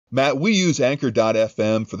Matt, we use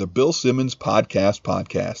Anchor.fm for the Bill Simmons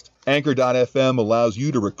podcast. Anchor.fm allows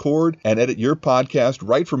you to record and edit your podcast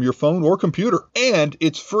right from your phone or computer, and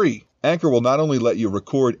it's free. Anchor will not only let you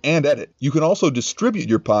record and edit, you can also distribute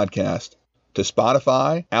your podcast to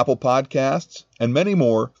Spotify, Apple Podcasts, and many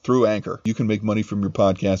more through Anchor. You can make money from your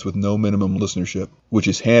podcast with no minimum listenership, which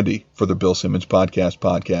is handy for the Bill Simmons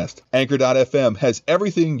podcast. Anchor.fm has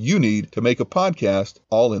everything you need to make a podcast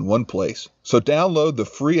all in one place. So download the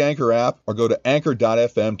free Anchor app or go to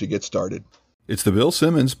Anchor.fm to get started. It's the Bill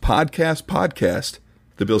Simmons podcast.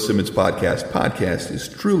 The Bill Simmons podcast is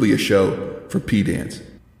truly a show for pedants,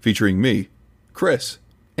 featuring me, Chris,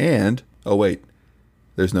 and, oh wait,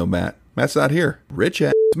 there's no Matt. Matt's not here.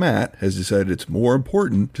 Rich-ass Matt has decided it's more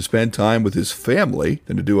important to spend time with his family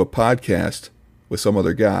than to do a podcast with some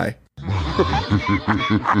other guy.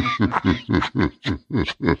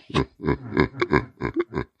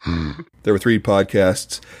 There were 3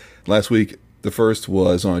 podcasts last week. The first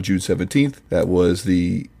was on June 17th. That was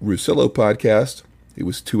the Russillo podcast. It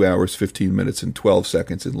was 2 hours, 15 minutes, and 12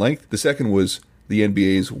 seconds in length. The second was the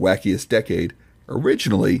NBA's Wackiest Decade.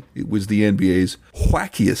 Originally, it was the NBA's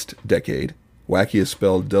Whackiest Decade. Wackiest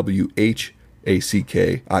spelled Whackkiest.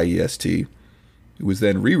 It was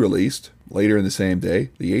then re-released later in the same day.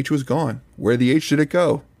 The H was gone. Where the H did it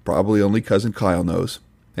go? Probably only Cousin Kyle knows.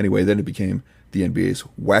 Anyway, then it became the NBA's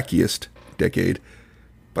Wackiest Decade.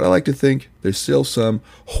 But I like to think there's still some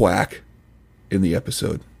whack in the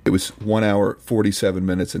episode. It was 1 hour, 47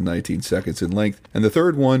 minutes, and 19 seconds in length. And the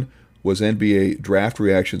third one was NBA Draft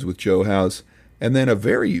Reactions with Joe House. And then a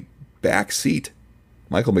very backseat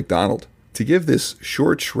Michael McDonald. To give this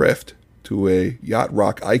short shrift to a yacht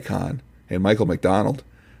rock icon and Michael McDonald,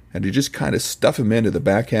 and to just kind of stuff him into the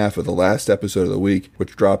back half of the last episode of the week,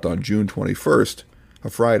 which dropped on June 21st, a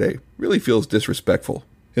Friday, really feels disrespectful.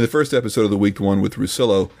 In the first episode of the week, the one with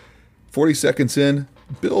Russillo, 40 seconds in,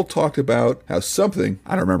 Bill talked about how something,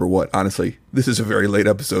 I don't remember what, honestly, this is a very late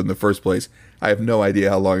episode in the first place. I have no idea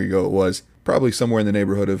how long ago it was. Probably somewhere in the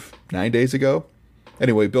neighborhood of 9 days ago.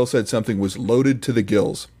 Anyway, Bill said something was loaded to the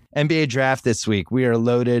gills. NBA draft this week. We are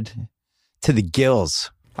loaded to the gills.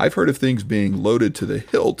 I've heard of things being loaded to the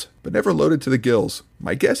hilt, but never loaded to the gills.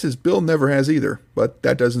 My guess is Bill never has either, but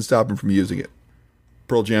that doesn't stop him from using it.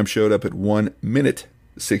 Pearl Jam showed up at 1 minute,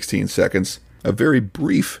 16 seconds. A very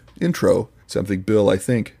brief intro, something Bill, I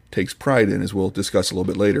think, takes pride in, as we'll discuss a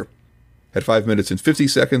little bit later. At 5 minutes and 50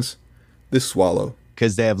 seconds, this swallow.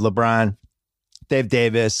 Because they have LeBron. Dave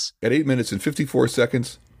Davis. At 8 minutes and 54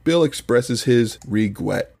 seconds, Bill expresses his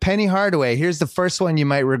regret. Penny Hardaway, here's the first one you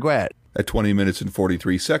might regret. At 20 minutes and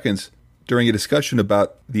 43 seconds, during a discussion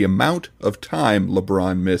about the amount of time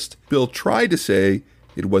LeBron missed, Bill tried to say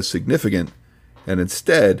it was significant, and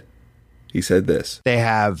instead, he said this. They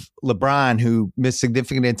have LeBron, who missed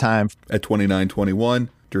significant time. At 29:21,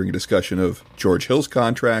 during a discussion of George Hill's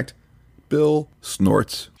contract, Bill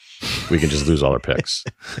snorts. We can just lose all our picks.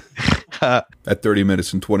 At 30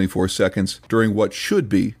 minutes and 24 seconds, during what should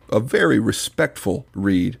be a very respectful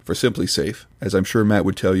read for Simply Safe, as I'm sure Matt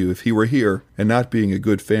would tell you if he were here, and not being a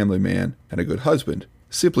good family man and a good husband,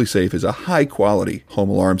 Simply Safe is a high-quality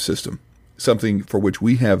home alarm system, something for which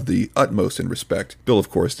we have the utmost in respect. Bill,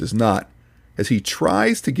 of course, does not, as he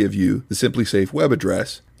tries to give you the Simply Safe web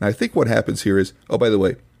address. And I think what happens here is, oh, by the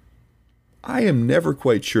way, I am never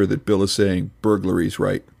quite sure that Bill is saying burglaries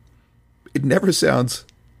right. It never sounds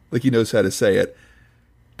like he knows how to say it,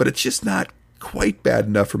 but it's just not quite bad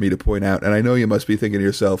enough for me to point out. And I know you must be thinking to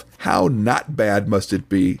yourself, how not bad must it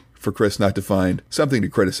be for Chris not to find something to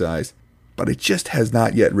criticize? But it just has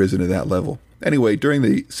not yet risen to that level. Anyway, during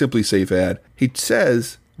the Simply Safe ad, he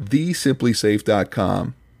says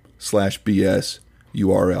thesimplysafe.com/BS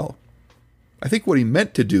URL. I think what he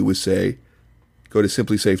meant to do was say, go to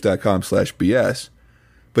simplysafe.com/BS,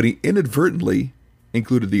 but he inadvertently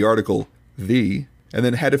included the article the, and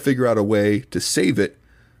then had to figure out a way to save it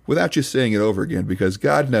without just saying it over again, because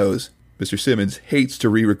God knows Mr. Simmons hates to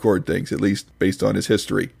re-record things, at least based on his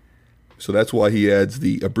history. So that's why he adds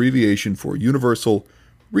the abbreviation for Universal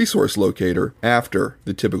Resource Locator after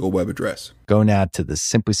the typical web address. Go now to the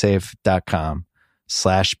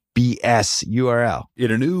simplysafe.com/BS URL. In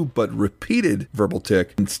a new but repeated verbal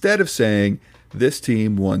tick, instead of saying this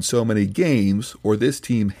team won so many games or this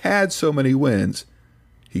team had so many wins,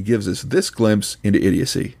 he gives us this glimpse into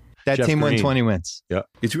idiocy. That Jeff team won Green. 20 wins. Yep.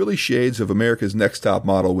 It's really shades of America's Next Top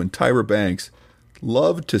Model when Tyra Banks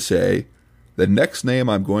loved to say, the next name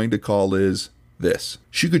I'm going to call is this.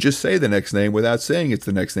 She could just say the next name without saying it's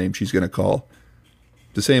the next name she's going to call.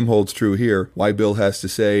 The same holds true here. Why Bill has to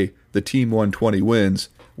say the team won 20 wins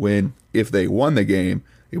when, if they won the game,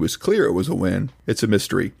 It was clear it was a win. It's a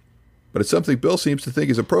mystery. But it's something Bill seems to think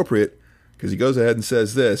is appropriate because he goes ahead and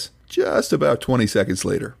says this just about 20 seconds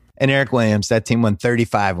later. And Eric Williams, that team won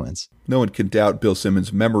 35 wins. No one can doubt Bill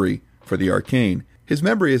Simmons' memory for the arcane. His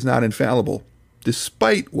memory is not infallible,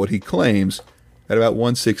 despite what he claims at about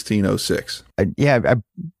 1:16:06. I'm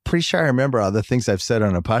pretty sure I remember all the things I've said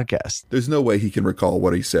on a podcast. There's no way he can recall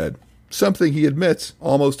what he said, something he admits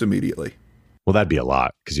almost immediately. Well, that'd be a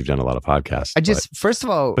lot because you've done a lot of podcasts. First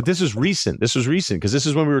of all... But this was recent. This was recent because this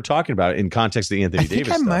is when we were talking about it in context of the Anthony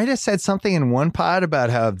Davis stuff. I might have said something in one pod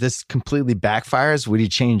about how if this completely backfires, would he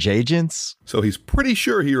change agents? So he's pretty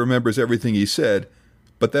sure he remembers everything he said,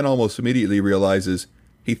 but then almost immediately realizes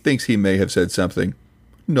he thinks he may have said something.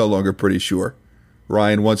 No longer pretty sure.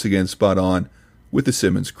 Ryan once again spot on with the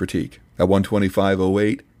Simmons critique. At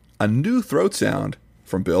 1:25:08, a new throat sound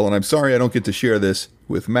from Bill, and I'm sorry I don't get to share this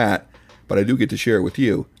with Matt, but I do get to share it with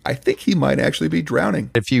you. I think he might actually be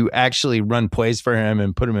drowning. If you actually run plays for him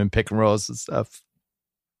and put him in pick and rolls and stuff,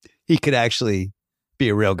 he could actually be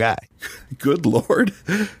a real guy. Good Lord.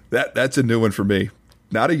 That's a new one for me.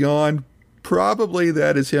 Not a yawn. Probably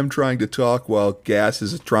that is him trying to talk while gas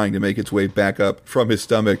is trying to make its way back up from his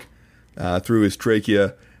stomach through his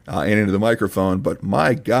trachea and into the microphone. But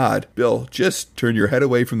my God, Bill, just turn your head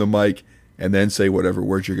away from the mic and then say whatever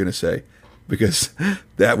words you're going to say, because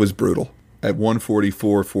that was brutal. At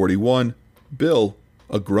 1:44:41, Bill,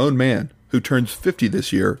 a grown man who turns 50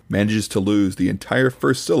 this year, manages to lose the entire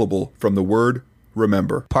first syllable from the word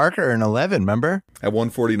remember. Parker in 11, remember? At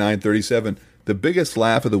 1:49:37, the biggest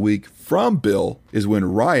laugh of the week from Bill is when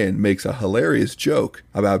Ryan makes a hilarious joke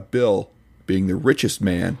about Bill being the richest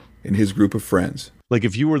man in his group of friends. Like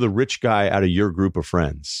if you were the rich guy out of your group of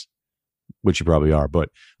friends, which you probably are, but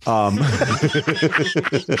and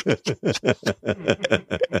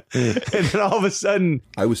then all of a sudden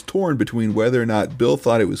I was torn between whether or not Bill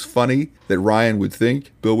thought it was funny that Ryan would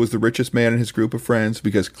think Bill was the richest man in his group of friends,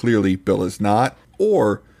 because clearly Bill is not,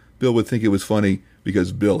 or Bill would think it was funny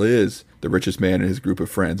because Bill is the richest man in his group of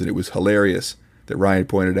friends, and it was hilarious that Ryan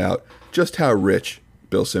pointed out just how rich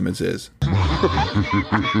Bill Simmons is.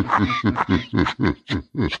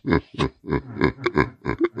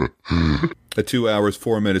 At 2 hours,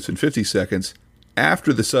 4 minutes, and 50 seconds,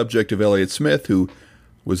 after the subject of Elliott Smith, who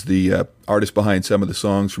was the artist behind some of the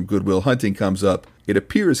songs from Good Will Hunting, comes up, it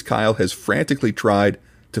appears Kyle has frantically tried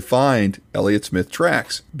to find Elliott Smith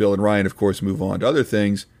tracks. Bill and Ryan, of course, move on to other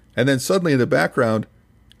things, and then suddenly in the background,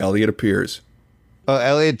 Elliott appears. Oh,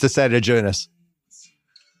 Elliott decided to join us.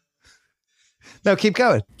 No, keep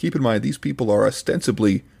going. Keep in mind, these people are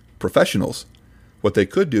ostensibly professionals. What they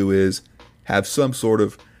could do is have some sort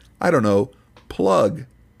of, plug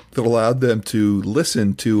that allowed them to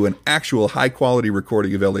listen to an actual high-quality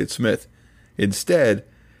recording of Elliott Smith. Instead,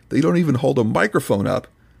 they don't even hold a microphone up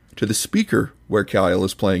to the speaker where Kyle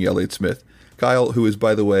is playing Elliott Smith. Kyle, who is,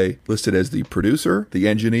 by the way, listed as the producer, the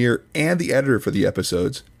engineer, and the editor for the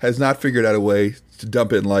episodes, has not figured out a way to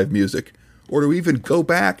dump in live music, or to even go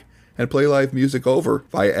back and play live music over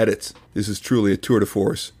via edits. This is truly a tour de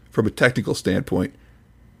force from a technical standpoint.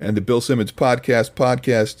 And the Bill Simmons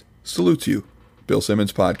podcast salutes you, Bill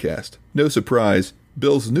Simmons Podcast. No surprise,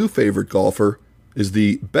 Bill's new favorite golfer is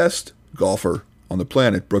the best golfer on the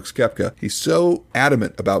planet, Brooks Koepka. He's so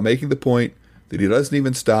adamant about making the point that he doesn't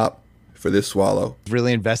even stop for this swallow.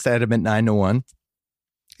 Really invested at him at 9-1.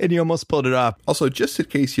 And he almost pulled it off. Also, just in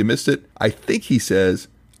case you missed it, I think he says,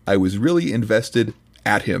 I was really invested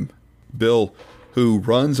at him. Bill, who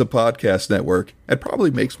runs a podcast network and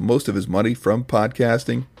probably makes most of his money from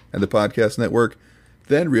podcasting and the podcast network,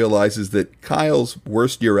 then realizes that Kyle's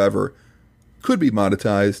worst year ever could be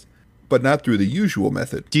monetized, but not through the usual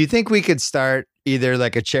method. Do you think we could start either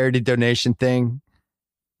like a charity donation thing?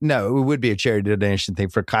 No, it would be a charity donation thing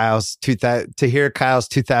for to hear Kyle's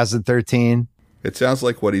 2013. It sounds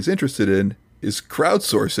like what he's interested in is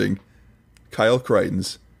crowdsourcing Kyle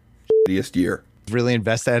Crichton's shittiest year. Really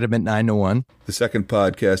invested at him at 9-1. The second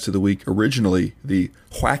podcast of the week, originally the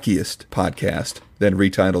Whackiest Podcast, then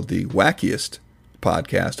retitled the Wackiest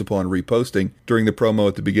Podcast upon reposting. During the promo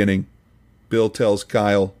at the beginning, Bill tells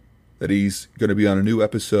Kyle that he's going to be on a new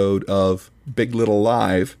episode of Big Little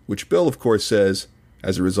Live, which Bill, of course, says,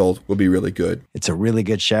 as a result, will be really good. It's a really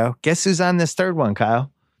good show. Guess who's on this third one,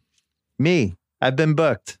 Kyle? Me. I've been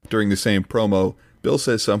booked. During the same promo, Bill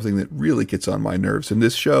says something that really gets on my nerves. In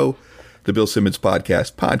this show, the Bill Simmons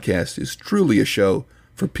podcast is truly a show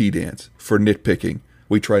for pedants, for nitpicking.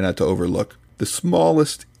 We try not to overlook the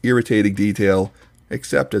smallest irritating detail,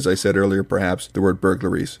 except, as I said earlier, perhaps the word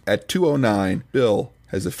burglaries. At 2:09, Bill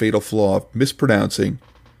has the fatal flaw of mispronouncing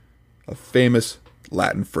a famous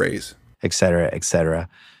Latin phrase. etc., etc.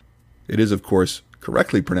 It is, of course,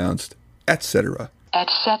 correctly pronounced etc.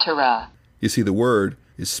 etc. You see, the word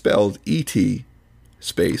is spelled E-T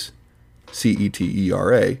space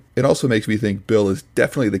C-E-T-E-R-A. It also makes me think Bill is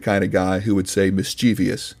definitely the kind of guy who would say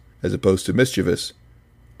mischievous as opposed to mischievous,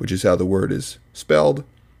 which is how the word is spelled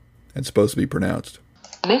and supposed to be pronounced.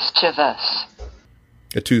 Mischievous.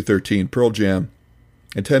 At 2:13 Pearl Jam,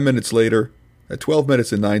 and 10 minutes later, at 12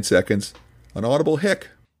 minutes and 9 seconds, an audible hic.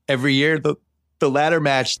 Every year, the ladder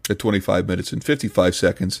match, At 25 minutes and 55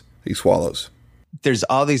 seconds, he swallows. there's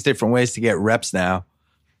all these different ways to get reps now,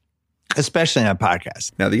 especially on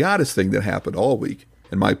podcasts. Now, the oddest thing that happened all week,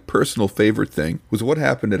 and my personal favorite thing, was what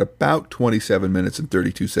happened at about 27 minutes and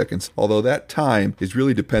 32 seconds, although that time is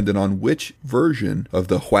really dependent on which version of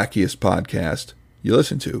the Whackiest podcast you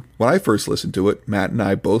listen to. When I first listened to it, Matt and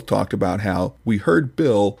I both talked about how we heard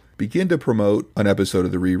Bill begin to promote an episode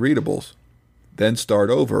of the Rereadables, then start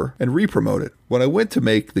over and re-promote it. When I went to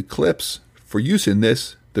make the clips for use in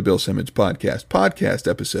this, the Bill Simmons podcast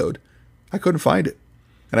episode, I couldn't find it.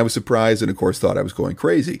 And I was surprised and, of course, thought I was going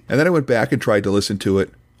crazy. And then I went back and tried to listen to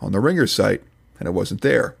it on the Ringer site, and it wasn't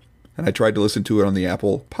there. And I tried to listen to it on the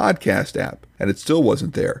Apple Podcast app, and it still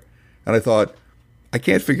wasn't there. And I thought, I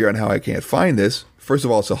can't figure out how I can't find this. First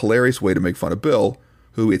of all, it's a hilarious way to make fun of Bill,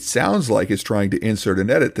 who it sounds like is trying to insert an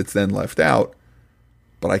edit that's then left out,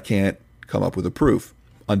 but I can't come up with a proof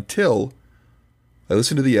until I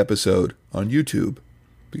listened to the episode on YouTube,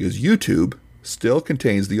 because YouTube still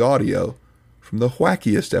contains the audio from the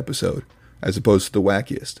Whackiest episode, as opposed to the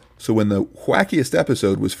Wackiest. So when the Whackiest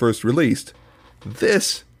episode was first released,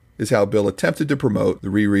 this is how Bill attempted to promote the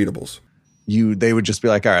Rereadables. They would just be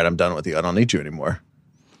like, all right, I'm done with you. I don't need you anymore.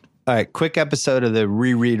 All right, quick episode of the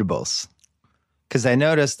Rereadables. Because I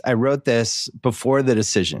noticed I wrote this before the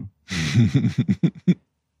decision.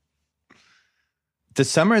 The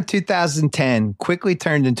summer of 2010 quickly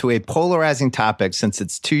turned into a polarizing topic since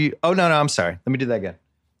it's too... Oh, no, I'm sorry. Let me do that again.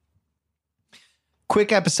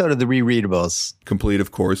 Quick episode of the Rereadables. Complete,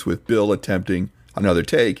 of course, with Bill attempting another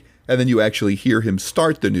take, and then you actually hear him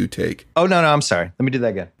start the new take. Oh, no, I'm sorry. Let me do that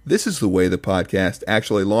again. This is the way the podcast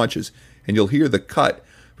actually launches, and you'll hear the cut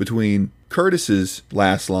between Curtis's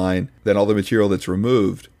last line, then all the material that's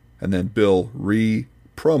removed, and then Bill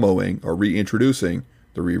re-promoing or reintroducing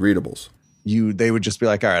the Rereadables. They would just be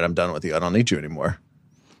like, all right, I'm done with you. I don't need you anymore.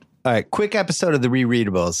 All right, quick episode of the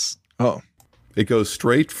Rereadables. Oh, It goes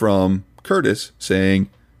straight from Curtis saying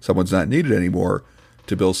someone's not needed anymore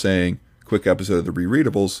to Bill saying, quick episode of the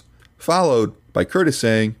Rereadables, followed by Curtis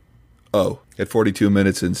saying, oh. At 42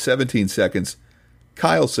 minutes and 17 seconds,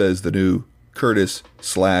 Kyle says the new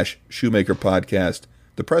Curtis/Shoemaker podcast,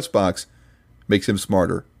 The Press Box, makes him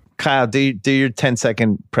smarter. Kyle, do your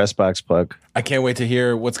 10-second press box plug. I can't wait to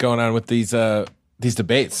hear what's going on with these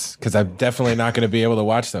debates, because I'm definitely not going to be able to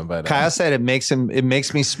watch them. But Kyle said it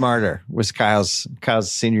makes me smarter, was Kyle's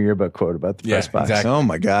senior yearbook quote about the press box. exactly. oh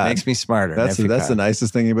my God. Makes me smarter. That's Nephew the Kyle.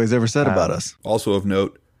 nicest thing anybody's ever said about us. Also of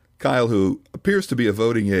note, Kyle, who appears to be a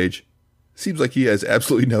voting age, seems like he has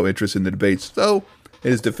absolutely no interest in the debates. So,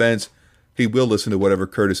 in his defense, he will listen to whatever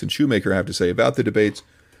Curtis and Shoemaker have to say about the debates,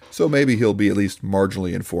 so maybe he'll be at least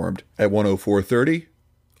marginally informed. At 104.30,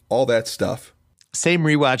 all that stuff. Same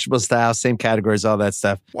rewatchable style, same categories, all that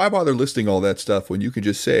stuff. Why bother listing all that stuff when you can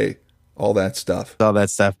just say all that stuff? All that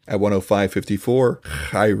stuff. At 105.54,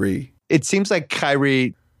 Kyrie. It seems like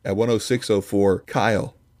Kyrie, At 106.04,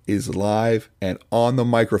 Kyle is live and on the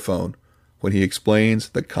microphone when he explains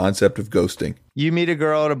the concept of ghosting. you meet a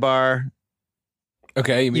girl at a bar,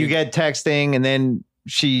 okay, you get texting, and then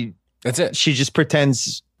she that's it. just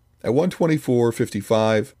pretends. At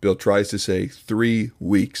 124.55, Bill tries to say 3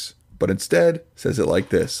 weeks, but instead says it like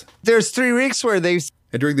this. There's 3 weeks where they...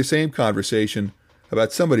 And during the same conversation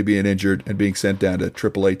about somebody being injured and being sent down to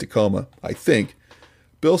AAA Tacoma, I think,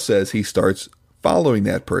 Bill says he starts following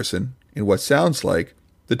that person in what sounds like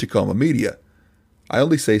the Tacoma media. I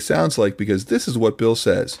only say sounds like because this is what Bill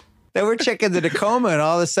says. They were checking the Tacoma, and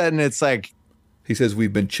all of a sudden it's like, He says,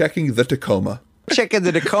 we've been checking the Tacoma. checking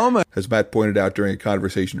the Tacoma. As Matt pointed out during a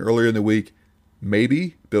conversation earlier in the week,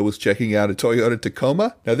 maybe Bill was checking out a Toyota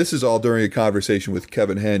Tacoma. Now, this is all during a conversation with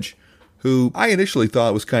Kevin Hench, who I initially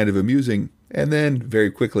thought was kind of amusing and then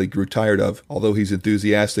very quickly grew tired of. Although he's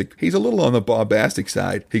enthusiastic, he's a little on the bombastic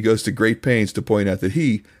side. He goes to great pains to point out that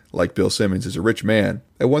he, like Bill Simmons, is a rich man.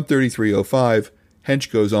 At 133.05,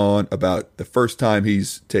 Hench goes on about the first time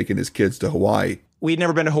he's taken his kids to Hawaii. We'd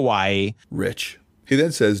never been to Hawaii. Rich. He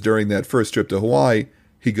then says during that first trip to Hawaii,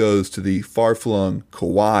 he goes to the far-flung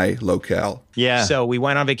Kauai locale. Yeah. So we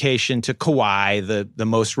went on vacation to Kauai, the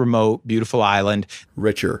most remote, beautiful island.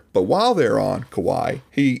 Richer. But while they're on Kauai,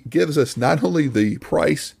 he gives us not only the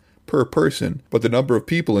price per person, but the number of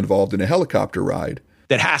people involved in a helicopter ride,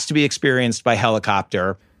 That has to be experienced by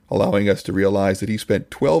helicopter. allowing us to realize that he spent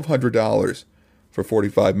 $1,200 for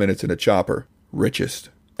 45 minutes in a chopper. Richest.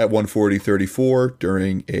 At 1:40:34,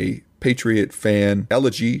 during a Patriot fan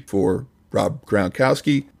elegy for Rob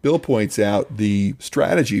Gronkowski, Bill points out the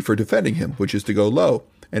strategy for defending him, which is to go low.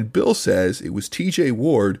 And Bill says it was TJ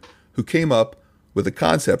Ward who came up with the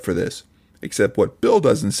concept for this. Except what Bill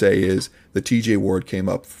doesn't say is that TJ Ward came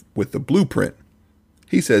up with the blueprint.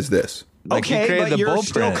 He says this. Like he Okay, created but the you're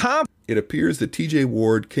bullprint. still It appears that TJ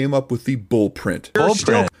Ward came up with the bullprint.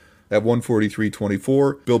 Bullprint. At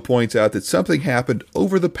 1:43:24, Bill points out that something happened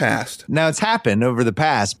over the past. Now it's happened over the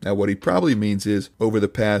past. Now, what he probably means is over the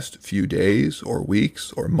past few days or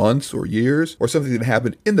weeks or months or years, or something that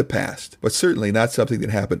happened in the past, but certainly not something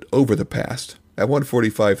that happened over the past. At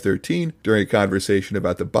 1:45:13, during a conversation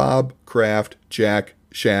about the Bob, Kraft, Jack,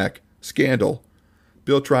 Shack scandal,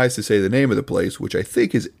 Bill tries to say the name of the place, which I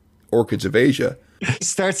think is Orchids of Asia, He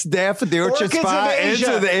starts there for the orchard Orchids spot of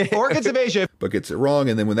Asia. into the Orchids of Asia. but gets it wrong,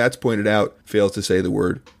 and then when that's pointed out, fails to say the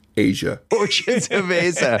word Asia. orchards of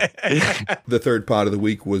Asia. The third pot of the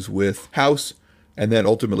week was with House, and then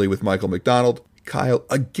ultimately with Michael McDonald. Kyle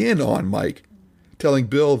again on Mike, telling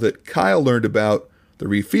Bill that Kyle learned about the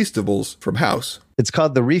Refeastables from House. It's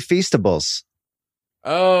called the Refeastables.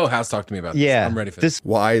 Oh, House talked to me about this. Yeah. I'm ready for this.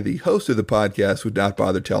 Why the host of the podcast would not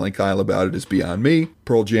bother telling Kyle about it is beyond me.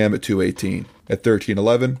 Pearl Jam at 2:18. At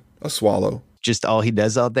 13:11, a swallow. Just all he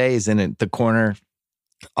does all day is in the corner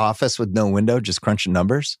office with no window, just crunching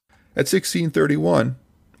numbers. At 16:31,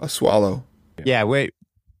 a swallow. Yeah, wait.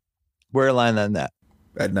 We're aligned on that.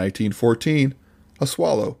 At 19:14, a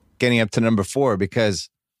swallow. Getting up to number 4 because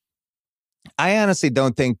I honestly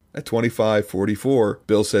don't think At 25:44,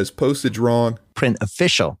 Bill says postage wrong. print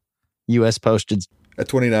official U.S. postage. At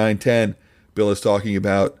 29:10, Bill is talking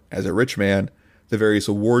about, as a rich man, the various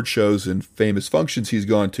award shows and famous functions he's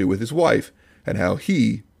gone to with his wife, and how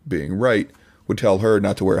he, being right, would tell her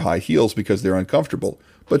not to wear high heels because they're uncomfortable,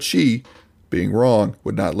 but she, being wrong,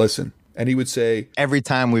 would not listen. And he would say, Every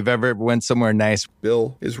time we've ever went somewhere nice,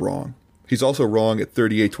 Bill is wrong. He's also wrong at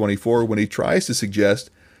 38:24 when he tries to suggest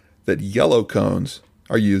that yellow cones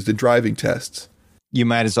are used in driving tests. you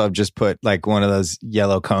might as well have just put like one of those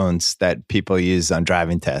yellow cones that people use on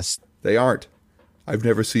driving tests. They aren't. I've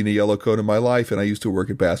never seen a yellow cone in my life, and I used to work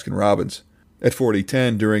at Baskin-Robbins. At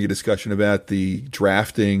 40:10, during a discussion about the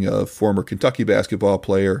drafting of former Kentucky basketball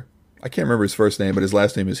player, I can't remember his first name, but his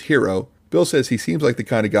last name is Hero, Bill says he seems like the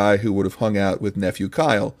kind of guy who would have hung out with nephew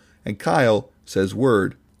Kyle, and Kyle says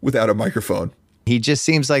word without a microphone. He just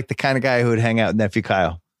seems like the kind of guy who would hang out with Nephew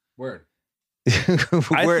Kyle. Word.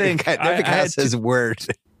 Word. think Nephew I Kyle had says word.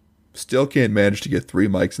 Still can't manage to get 3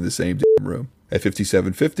 mics in the same damn room. At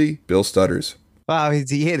 57:50, Bill stutters. Wow, when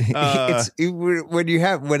you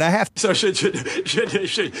have when I have So should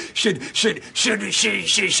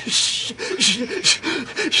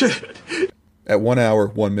At 1 hour,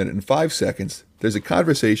 1 minute, and 5 seconds, there's a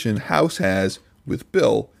conversation House has with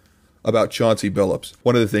Bill about Chauncey Billups.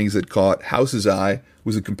 One of the things that caught House's eye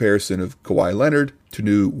was a comparison of Kawhi Leonard to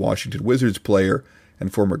new Washington Wizards player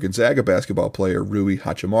and former Gonzaga basketball player Rui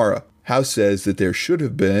Hachimura. House says that there should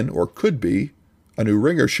have been, or could be, a new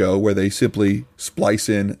Ringer show where they simply splice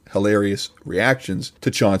in hilarious reactions to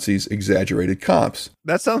Chauncey's exaggerated comps.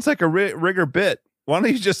 That sounds like a Rigger bit. Why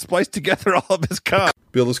don't you just splice together all of his comp?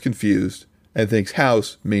 Bill is confused and thinks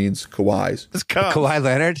House means Kawhi's. His comp Kawhi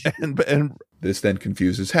Leonard. and This then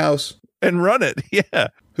confuses House, run it. Yeah.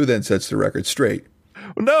 who then sets the record straight.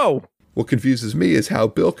 No. What confuses me is how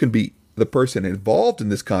Bill can be the person involved in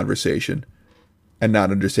this conversation and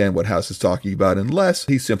not understand what House is talking about unless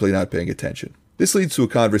he's simply not paying attention. This leads to a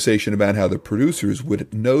conversation about how the producers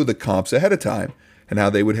would know the comps ahead of time and how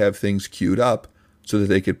they would have things queued up so that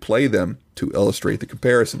they could play them to illustrate the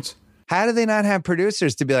comparisons, How do they not have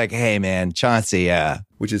producers to be like, hey man, Chauncey,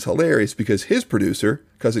 which is hilarious because his producer,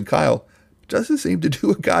 Cousin Kyle, doesn't seem to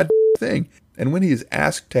do a god thing. And when he is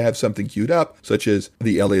asked to have something queued up, such as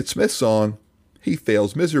the Elliott Smith song, he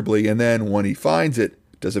fails miserably, and then when he finds it,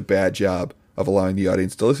 does a bad job of allowing the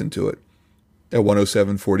audience to listen to it. At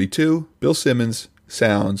 107:42, Bill Simmons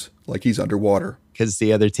sounds like he's underwater. because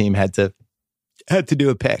the other team had to do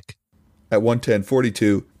a pick. At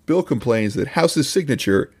 110:42, Bill complains that House's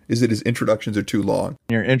signature is that his introductions are too long.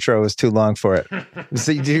 Your intro was too long for it.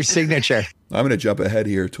 So you do your signature. I'm going to jump ahead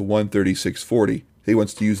here to 136:40. He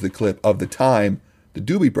wants to use the clip of the time the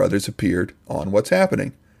Doobie Brothers appeared on What's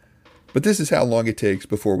Happening. But this is how long it takes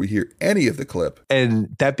before we hear any of the clip.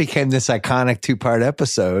 And that became this iconic 2-part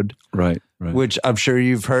episode, Right. which I'm sure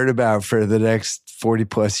you've heard about for the next 40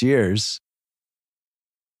 plus years.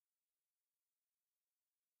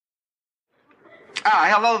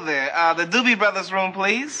 Hello there. The Doobie Brothers room,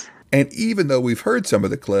 please. And even though we've heard some of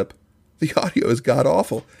the clip, the audio is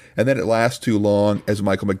god-awful. And then it lasts too long as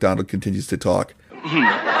Michael McDonald continues to talk.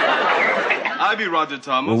 I be Roger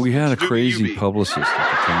Thomas. Well, we had a Doobie crazy you be. publicist at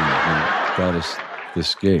the time who got us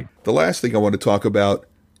this gig. The last thing I want to talk about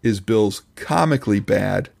is Bill's comically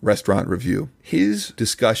bad restaurant review. His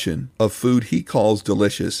discussion of food he calls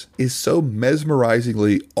delicious is so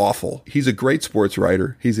mesmerizingly awful. He's a great sports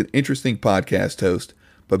writer. He's an interesting podcast host.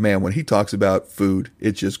 But man, when he talks about food,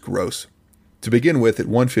 it's just gross. To begin with, at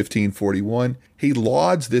 1:15:41, he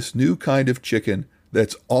lauds this new kind of chicken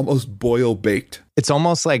that's almost boil baked. It's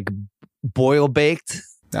almost like boil baked.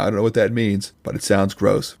 Now, I don't know what that means, but it sounds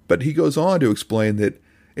gross. But he goes on to explain that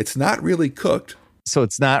it's not really cooked, So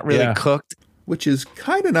it's not really cooked. which is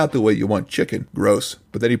kind of not the way you want chicken. Gross.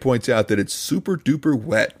 But then he points out that it's super duper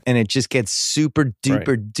wet. And it just gets super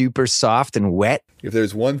duper duper soft and wet. If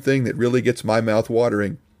there's one thing that really gets my mouth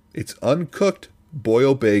watering, it's uncooked,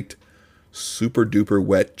 boil baked, super duper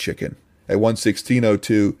wet chicken. At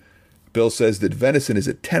 1:16:02, Bill says that venison is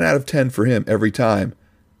a 10 out of 10 for him every time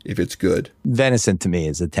if it's good. Venison to me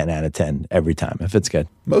is a 10 out of 10 every time if it's good.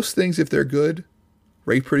 Most things, if they're good,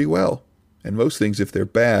 rate pretty well. And most things, if they're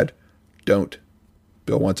bad, don't.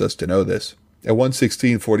 Bill wants us to know this. At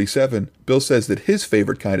 1:16:47, Bill says that his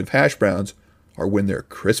favorite kind of hash browns are when they're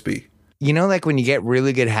crispy. You know, like when you get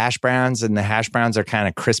really good hash browns and the hash browns are kind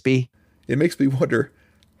of crispy? It makes me wonder,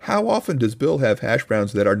 how often does Bill have hash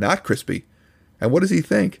browns that are not crispy? And what does he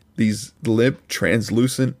think? These limp,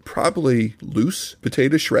 translucent, probably loose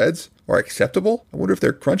potato shreds are acceptable? I wonder if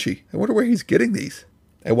they're crunchy. I wonder where he's getting these.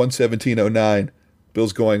 At 1:17:09,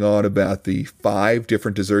 Bill's going on about the 5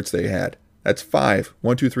 different desserts they had. That's 5.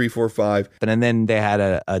 1, 2, 3, 4, 5. And then they had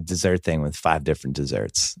a dessert thing with 5 different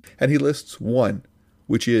desserts. And he lists one,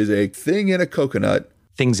 which is a thing in a coconut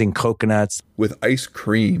Things in coconuts with ice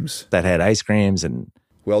creams. that had ice creams and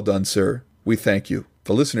Well done, sir. We thank you.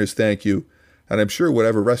 The listeners thank you. And I'm sure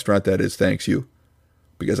whatever restaurant that is thanks you.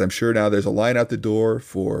 Because I'm sure now there's a line out the door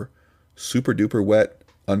for super duper wet,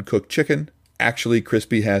 uncooked chicken, actually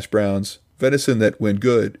crispy hash browns, venison that, when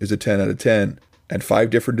good, is a 10 out of 10, and 5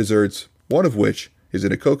 different desserts, one of which is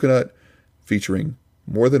in a coconut featuring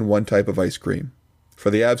more than one type of ice cream. For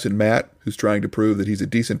the absent Matt, who's trying to prove that he's a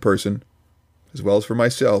decent person, as well as for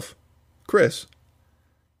myself, Chris,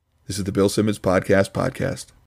 this is the Bill Simmons Podcast.